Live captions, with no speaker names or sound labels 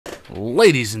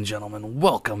Ladies and gentlemen,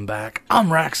 welcome back. I'm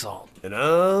Raxalt. And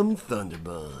I'm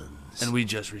Thunderbuns. And we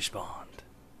just respawned.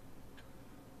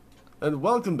 And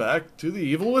welcome back to The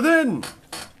Evil Within.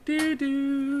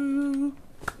 Doo-doo.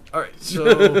 Alright,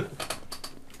 so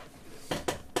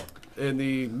in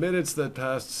the minutes that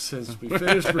passed since we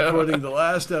finished recording the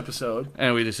last episode.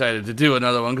 And we decided to do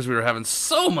another one because we were having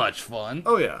so much fun.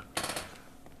 Oh yeah.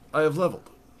 I have leveled.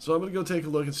 So I'm going to go take a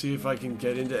look and see if I can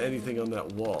get into anything on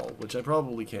that wall, which I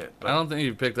probably can't. I don't think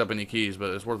you've picked up any keys, but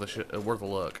it's worth a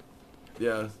look.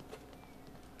 Yeah.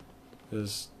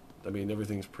 Because, I mean,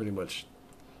 everything's pretty much...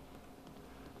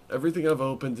 Everything I've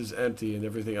opened is empty and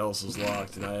everything else is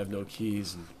locked and I have no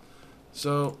keys. And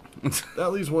so,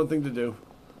 that leaves one thing to do.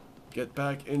 Get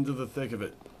back into the thick of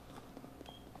it.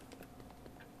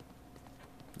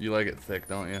 You like it thick,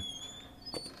 don't you?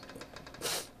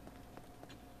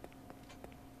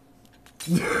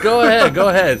 Go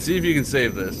ahead. See if you can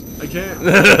save this. I can't.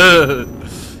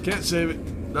 Can't save it.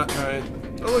 Not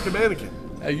trying. Oh, look, a mannequin.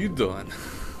 How you doing?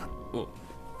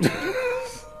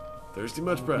 Thirsty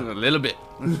much, bro? A little bit.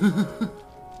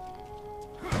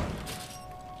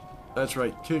 That's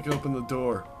right. Kick open the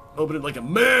door. Open it like a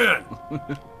man!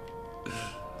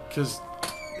 Because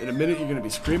in a minute you're going to be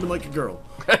screaming like a girl.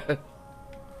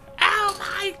 Oh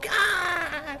my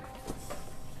god!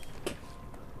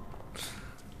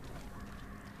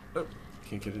 Oh,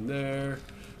 can't get in there.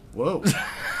 Whoa.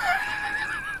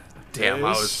 Damn,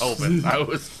 I was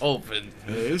hoping.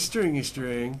 Hey, stringy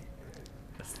string.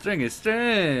 Stringy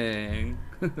string.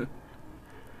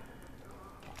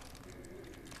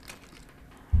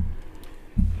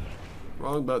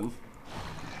 Wrong button.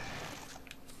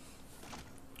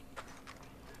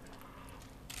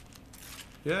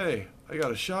 Yay, I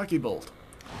got a shocky bolt.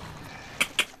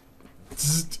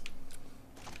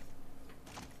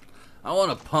 I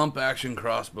want a pump action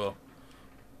crossbow.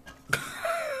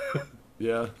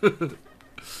 Yeah.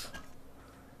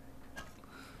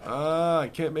 I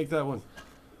can't make that one.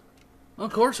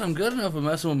 Of course, I'm good enough at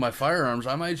messing with my firearms.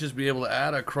 I might just be able to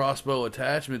add a crossbow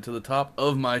attachment to the top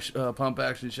of my pump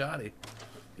action shotty.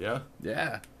 Yeah?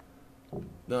 Yeah.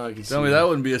 No, I can see Tell me that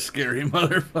wouldn't be a scary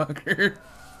motherfucker.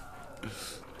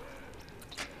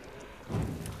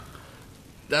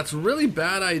 That's a really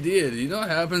bad idea. Do you know what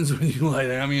happens when you light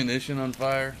ammunition on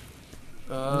fire?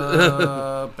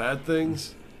 Bad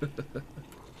things.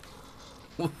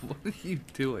 What are you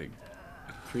doing?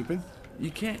 Creeping?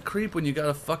 You can't creep when you got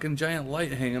a fucking giant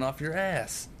light hanging off your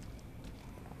ass.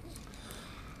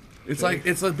 It's Okay. like,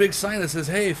 it's a big sign that says,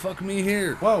 hey, fuck me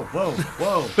here. Whoa, whoa,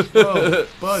 whoa, whoa,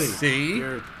 buddy. See?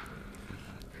 You're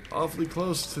awfully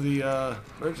close to the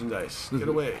merchandise. Get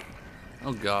away.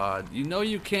 Oh god, you know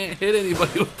you can't hit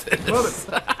anybody with this. Love it.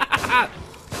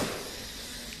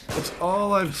 That's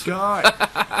all I've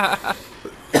got.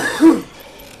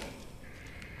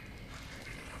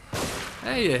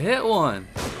 Hey, you hit one.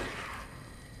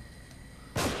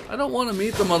 I don't want to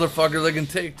meet the motherfucker that can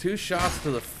take 2 shots to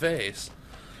the face.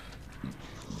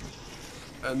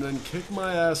 And then kick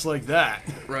my ass like that.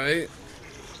 Right?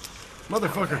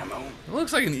 Motherfucker. It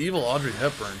looks like an evil Audrey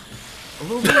Hepburn. A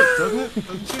little bit, doesn't it?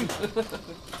 Doesn't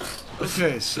she?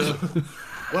 Okay, so...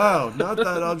 Wow, not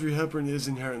that Audrey Hepburn is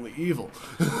inherently evil.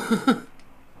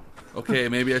 Okay,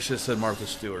 maybe I should have said Martha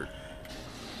Stewart.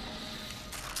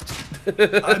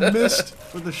 I missed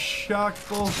with a shock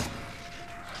bolt.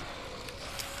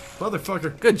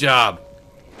 Motherfucker. Good job.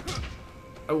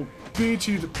 I will beat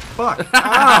you to fuck.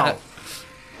 Ow!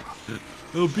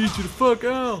 I'll beat you the fuck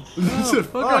out. Said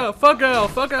Fuck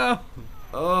out.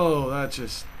 Oh, that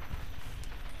just...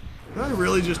 Did I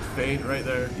really just faint right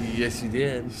there? Yes, you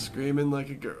did. Screaming like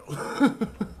a girl.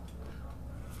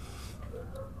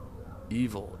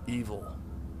 Evil.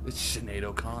 It's Sinead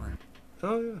O'Connor.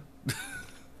 Oh, yeah.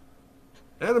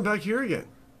 And I'm back here again.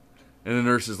 And the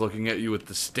nurse is looking at you with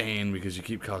disdain because you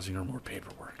keep causing her more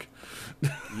paperwork.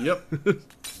 Yep.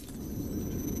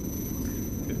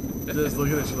 Just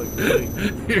looking at you like, really?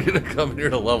 You're gonna come here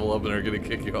to level up and they're gonna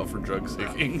kick you out for drug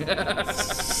seeking.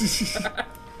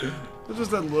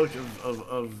 Just that look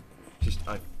of just,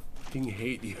 I fucking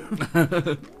hate you.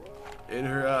 In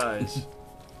her eyes.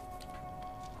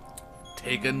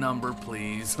 Take a number,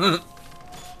 please.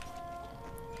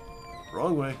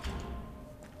 Wrong way.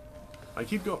 I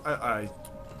keep going. I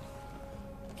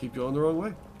keep going the wrong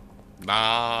way.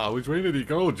 Nah, which way did he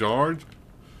go, George?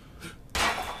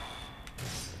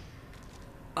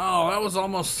 Oh, that was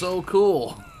almost so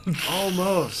cool.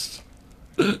 Almost.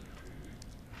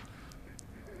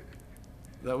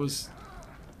 That was...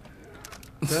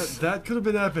 That could have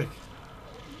been epic.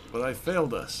 But I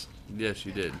failed us. Yes,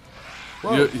 you did.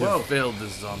 Whoa, You whoa. failed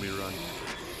this zombie run.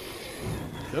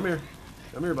 Come here.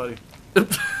 Come here, buddy.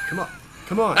 Come on.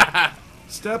 Come on.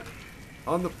 Step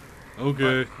on the...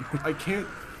 Okay. I can't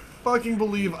fucking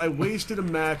believe I wasted a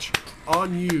match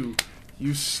on you.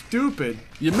 You stupid...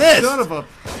 You missed! Son of a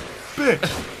bitch.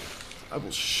 I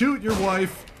will shoot your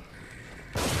wife.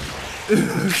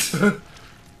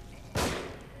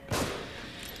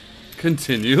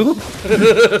 Continue. In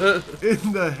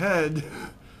the head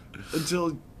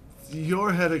until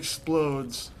your head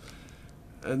explodes.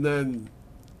 And then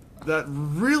that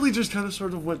really just kind of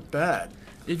sort of went bad.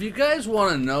 If you guys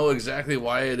want to know exactly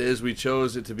why it is we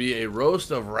chose it to be a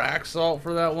roast of rack salt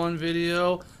for that one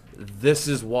video, this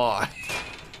is why.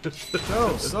 No,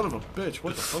 son of a bitch.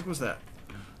 What the fuck was that?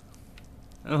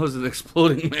 That was an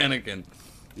exploding mannequin.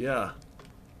 Yeah.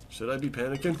 Should I be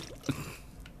panicking?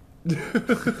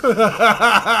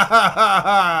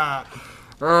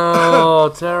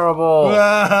 Oh, terrible.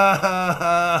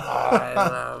 I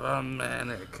love a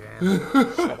mannequin.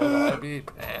 Should I be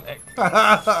panicked?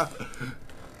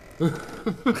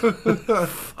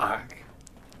 Fuck.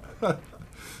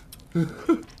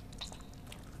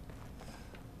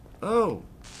 Oh.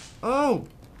 Oh.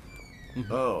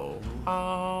 Oh.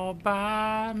 All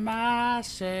by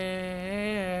myself.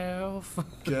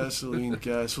 Gasoline,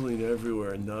 gasoline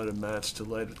everywhere, and not a match to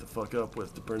light it the fuck up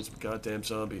with to burn some goddamn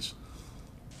zombies.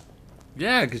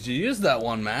 Yeah, because you used that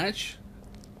one match.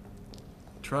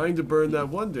 Trying to burn that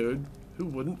one dude who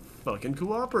wouldn't fucking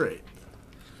cooperate.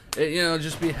 You know,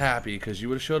 just be happy, because you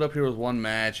would have showed up here with one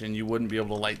match and you wouldn't be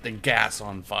able to light the gas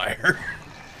on fire.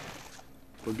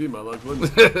 Would be my luck,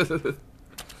 wouldn't it?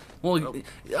 Well,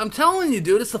 I'm telling you,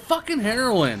 dude, it's the fucking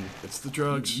heroin. It's the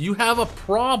drugs. You have a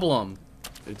problem.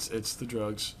 It's the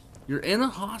drugs. You're in a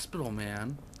hospital,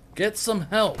 man. Get some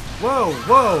help. Whoa,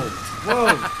 whoa,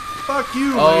 whoa. Fuck you,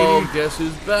 lady. Oh, guess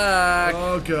who's back?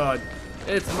 Oh, God.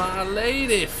 It's my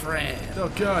lady friend. Oh,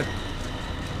 God.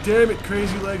 Damn it,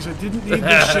 crazy legs. I didn't need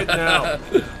this shit now.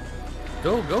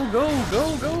 Go, go, go,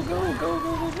 go, go, go, go,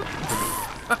 go, go.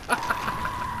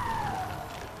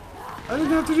 I didn't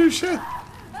have to do shit.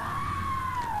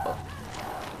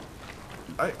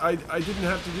 I didn't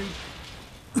have to do...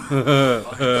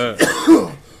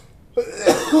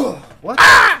 What?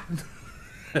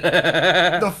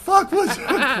 The fuck was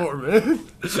that for, man?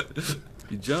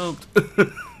 You jumped.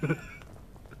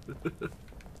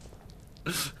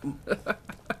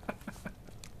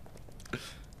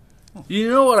 You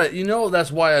know what? You know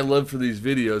that's why I live for these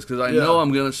videos, because I know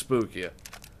I'm gonna spook you.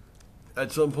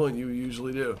 At some point, you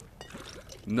usually do.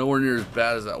 Nowhere near as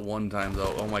bad as that one time,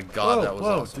 though. Oh my god, Whoa, that was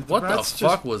whoa, awesome. did the What the rats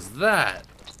fuck was that?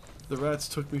 The rats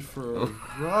took me for a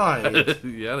ride.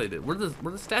 Yeah, they did. Where'd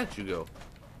the statue go?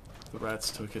 The rats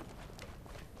took it.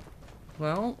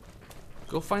 Well,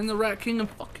 go find the Rat King and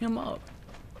fuck him up.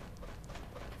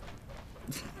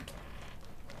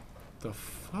 The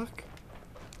fuck?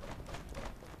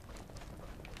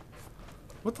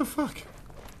 What the fuck?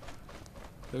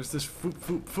 There's this foop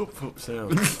foop foop foop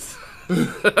sound.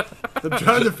 I'm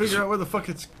trying to figure out where the fuck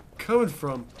it's coming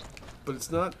from, but it's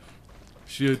not.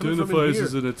 She coming from in identifies here.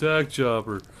 as an attack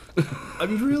chopper. I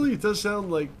mean, really, it does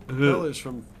sound like propellers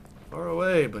from far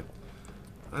away, but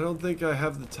I don't think I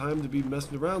have the time to be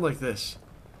messing around like this.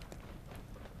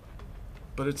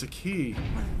 But it's a key,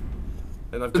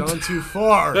 and I've gone too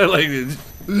far. I like it.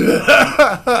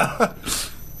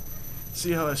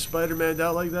 See how I Spider-Man'd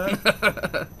out like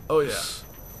that? Oh yeah.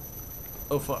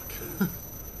 Oh fuck.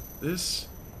 This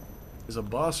is a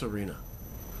boss arena.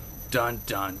 Dun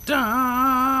dun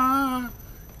dun.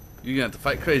 You're gonna have to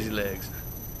fight Crazy Legs.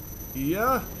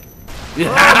 Yeah.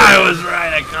 Yeah, I was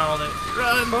right. I called it.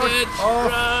 Run, Fuck bitch,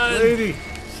 off, run. lady.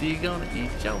 She gonna eat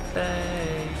your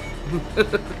face.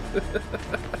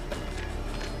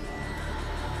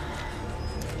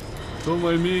 Don't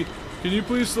mind me. Can you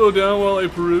please slow down while I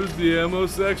peruse the ammo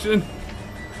section?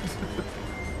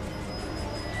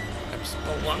 I'm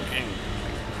spelunking.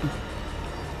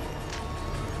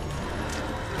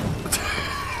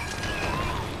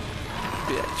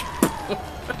 Bitch.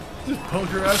 Just poke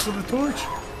her ass with a torch.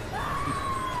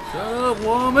 Shut up,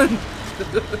 woman.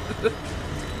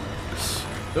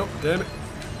 Nope, damn it.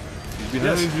 She's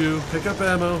behind you. Pick up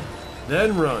ammo,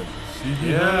 then run. She's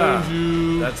behind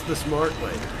you. That's the smart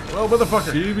way. Well,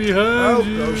 motherfucker. She behind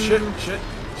you. Oh, shit,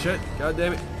 shit. God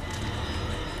damn it.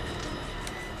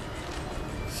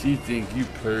 She think you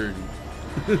purdy.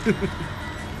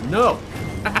 No.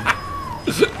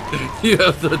 You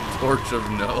have the torch of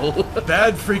no.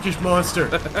 Bad freakish monster.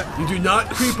 You do not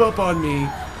creep up on me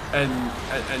and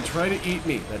try to eat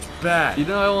me. That's bad. You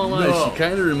know, I won't lie. No. She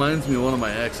kind of reminds me of one of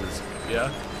my exes.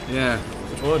 Yeah? Yeah.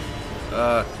 Which one?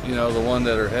 You know, the one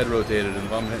that her head rotated and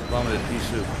vomited pea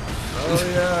soup.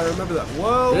 Oh yeah, I remember that.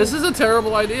 Whoa! This is a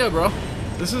terrible idea, bro.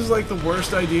 This is like the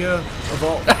worst idea of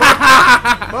all.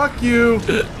 Fuck you!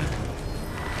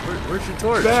 Where's your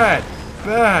torch? Bad.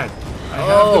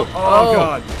 Oh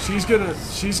god. She's gonna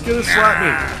slap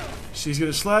me. She's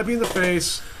gonna slap me in the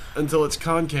face until it's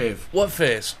concave. What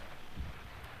face?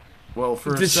 Well,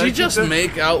 for Did she just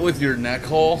make out with your neck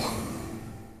hole?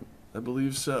 I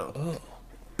believe so. Oh.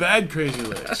 Bad crazy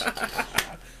legs.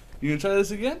 You gonna try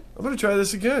this again? I'm gonna try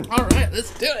this again. All right,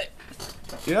 let's do it.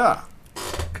 Yeah.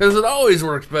 Because it always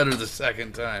works better the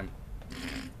second time.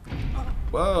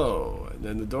 Whoa! And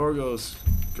then the door goes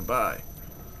goodbye.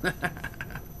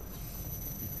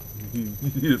 You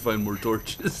need to find more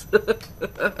torches.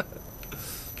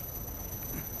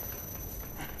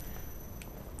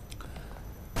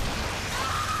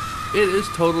 It is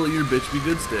totally your bitch be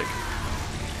good stick.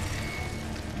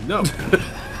 No.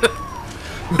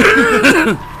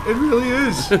 It really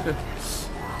is.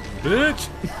 Bitch.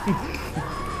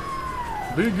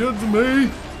 Be good to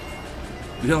me.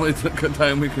 The only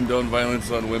time we condone violence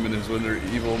on women is when they're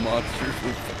evil monsters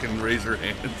with fucking razor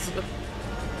hands.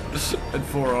 And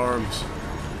 4 arms.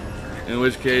 In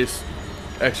which case,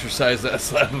 exercise that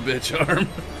slap a bitch arm.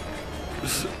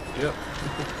 Yep.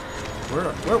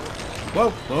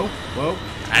 Whoa.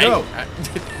 Hey, No.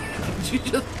 Did you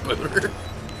just boot her?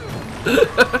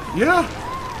 Yeah.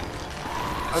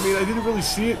 I mean, I didn't really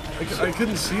see it. I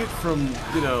couldn't see it from,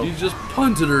 you know. You just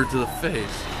punted her to the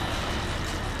face.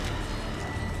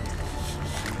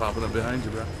 She's popping up behind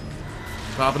you, bro.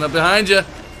 Popping up behind you.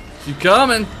 She's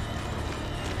coming.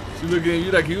 She's looking at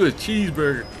you like you was a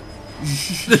cheeseburger.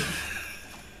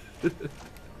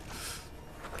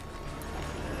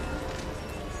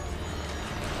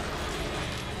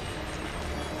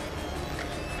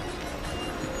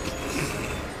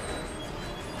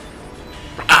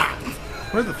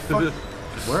 Where the fuck?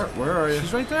 Where are you?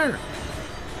 She's right there.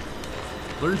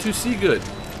 Learn to see good.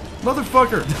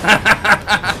 Motherfucker!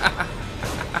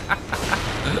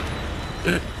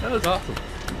 That was awesome.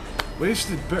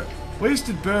 Wasted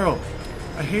barrel.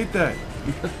 I hate that.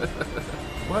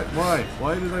 What? Why?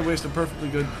 Why did I waste a perfectly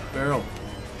good barrel?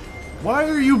 Why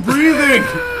are you breathing?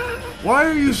 Why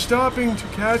are you stopping to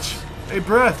catch a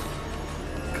breath?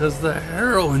 Because the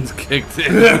heroin's kicked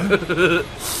in.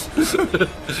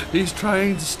 He's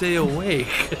trying to stay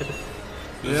awake.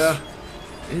 Yeah.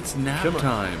 It's nap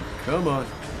time. Come on.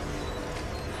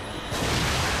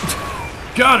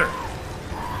 Got her!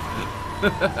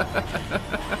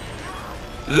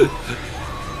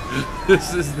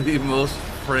 This is the most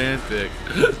frantic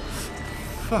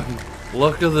Fucking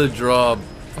luck of the draw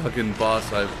fucking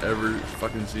boss I've ever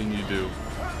fucking seen you do.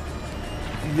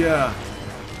 yeah.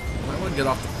 I want to get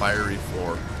off the fiery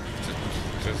floor.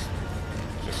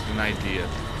 Just an idea.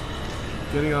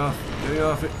 Getting off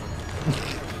it.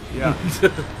 Yeah.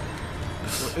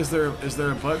 Is there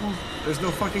a button? There's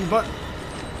no fucking button.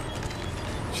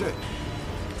 Shit.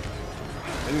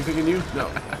 Anything in you? No.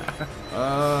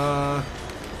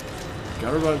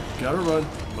 Gotta run.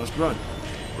 Must run.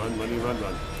 Run, money, run.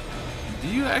 Do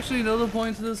you actually know the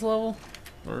points of this level?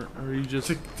 Or are you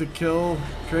just... To kill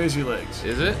Crazy Legs.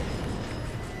 Is it?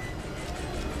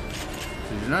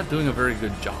 You're not doing a very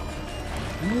good job.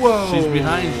 Whoa! She's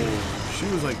behind you. She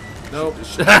was like, nope.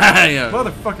 Yeah.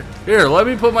 Motherfucker. Here, let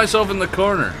me put myself in the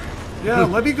corner. Yeah,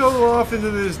 let me go off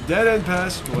into this dead-end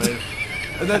passageway,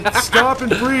 and then stop and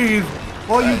breathe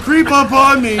while you creep up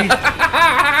on me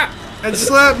and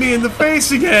slap me in the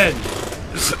face again.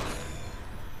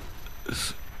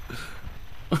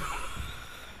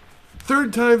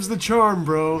 Third time's the charm,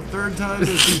 bro. Third time is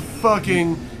the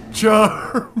fucking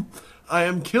charm. I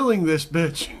am killing this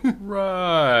bitch.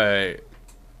 Right.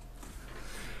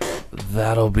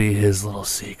 That'll be his little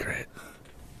secret.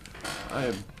 I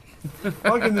am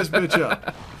fucking this bitch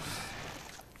up.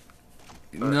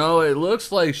 No, it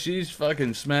looks like she's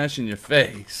fucking smashing your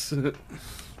face.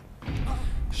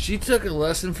 She took a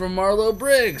lesson from Marlo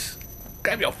Briggs.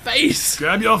 Grab your face.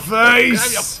 Grab your face.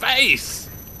 Grab your face.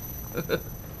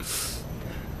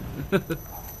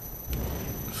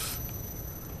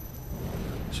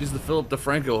 She's the Philip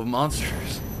DeFranco of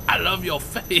monsters. I love your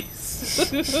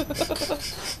face.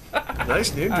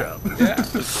 Nice name drop. Yeah.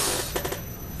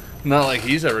 Not like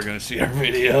he's ever gonna see our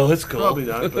video. It's cool. Probably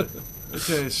not, but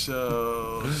okay,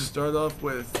 so start off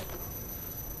with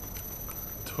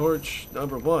torch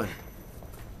number 1.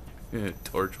 Yeah,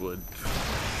 Torchwood.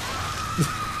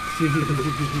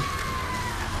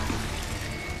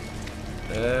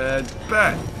 And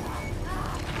back.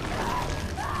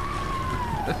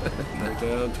 Back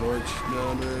down, torch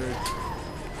number.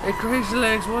 Hey, Crazy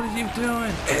Legs, what are you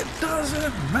doing? It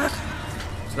doesn't matter.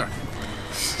 Sorry.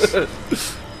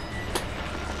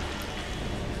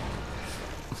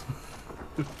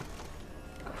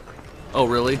 Oh,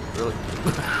 really? Really?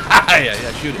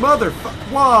 Yeah, shoot it.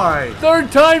 Motherfucker, why?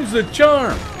 Third time's the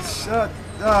charm. Shut.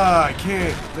 I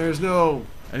can't. There's no.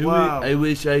 Wow. I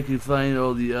wish I could find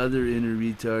all the other inner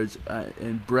retards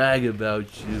and brag about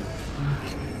you.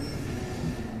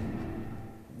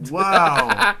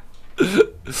 Wow.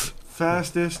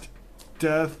 Fastest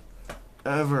death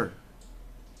ever.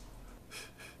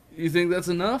 You think that's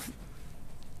enough?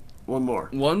 One more.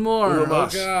 One more. Uno Oh,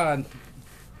 mas. God.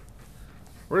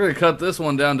 We're going to cut this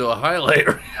one down to a highlight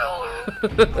reel.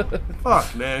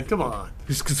 Fuck, man. Come on.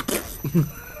 Just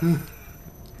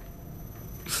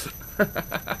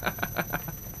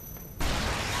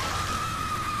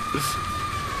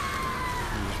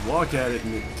walk at it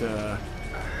and it,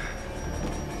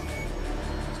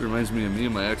 This reminds me of me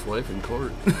and my ex-wife in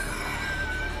court.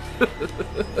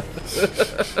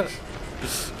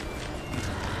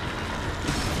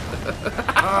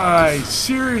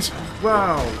 serious?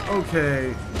 Wow,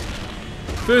 okay.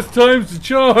 Fifth time's the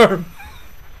charm.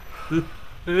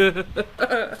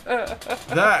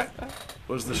 That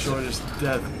was the shortest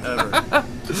death ever.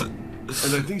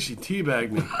 And I think she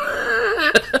teabagged me.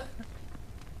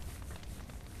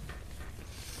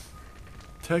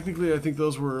 Technically, I think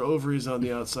those were her ovaries on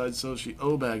the outside, so she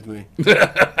O-bagged me. Did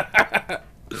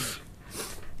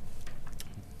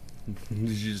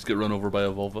you just get run over by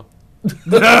a vulva?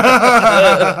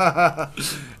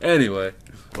 Anyway.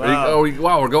 Wow.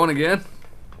 Wow, we're going again?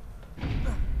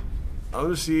 I'm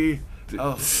gonna see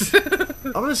how,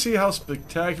 I'm gonna see how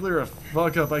spectacular a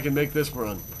fuck up I can make this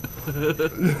run.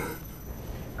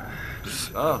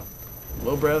 Oh,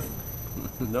 low breath,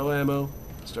 no ammo.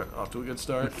 Start off to a good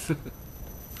start.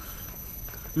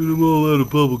 And I'm all out of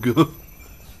bubble gum.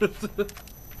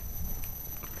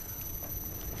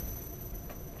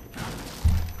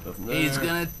 He's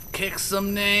gonna kick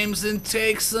some names and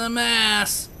take some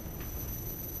ass.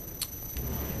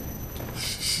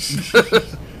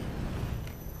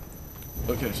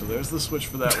 Okay, so there's the switch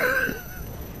for that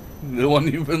one. The one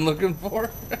you've been looking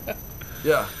for?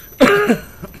 Yeah. The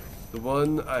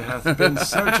one I have been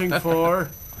searching for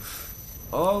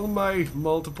all my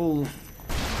multiple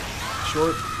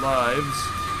short lives.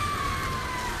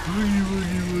 Woogie,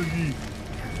 woogie,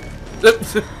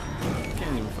 woogie.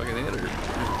 Can't even fucking hit her.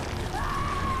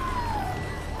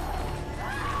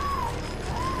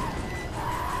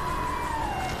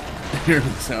 Hearing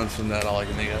the sounds from that, all I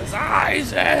can think of is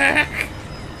Isaac!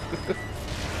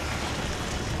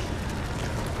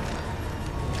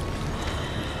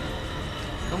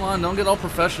 Come on, don't get all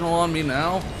professional on me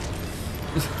now.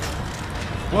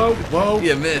 Whoa, whoa.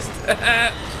 You missed.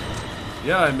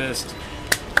 Yeah, I missed.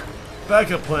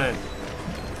 Backup plan.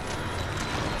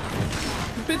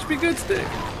 Bitch be good stick.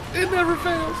 It never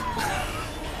fails.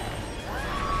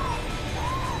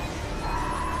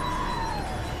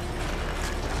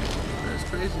 There's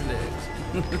crazy legs.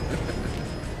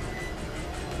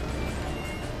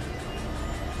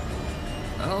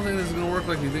 I don't think this is gonna work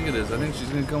like you think it is. I think she's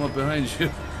gonna come up behind you.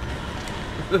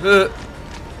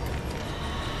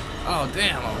 Oh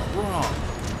damn, I was wrong.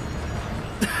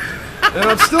 And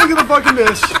I'm still gonna fucking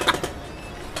miss.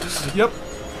 Yep,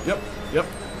 yep, yep.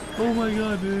 Oh my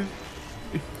god, dude.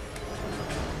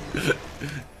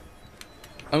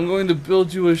 I'm going to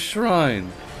build you a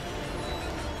shrine.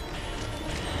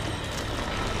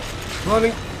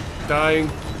 Running, dying,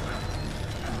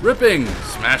 Ripping,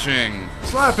 smashing,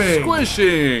 slapping,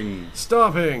 squishing,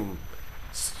 stomping,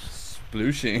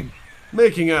 splooshing.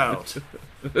 making out.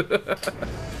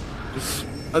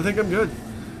 I think I'm good.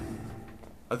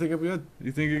 I think I'm good.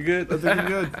 You think you're good? I think I'm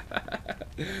good.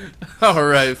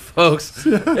 Alright, folks.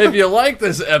 If you like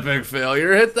this epic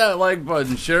failure, hit that like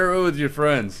button, share it with your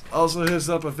friends. Also hit us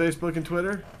up on Facebook and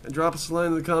Twitter, and drop us a line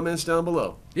in the comments down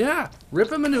below. Yeah, rip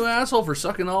him a new asshole for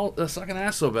sucking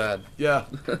ass so bad. Yeah,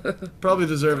 probably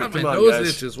deserve it. God, Come my on, nose guys.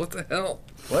 itches. What the hell?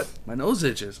 What? My nose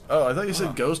itches. Oh, I thought you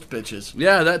said ghost bitches.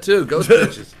 Yeah, that too. Ghost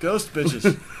bitches. Ghost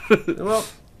bitches. Well,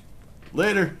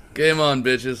 later. Game on,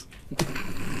 bitches.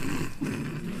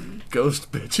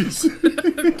 Ghost bitches.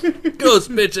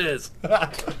 Ghost bitches.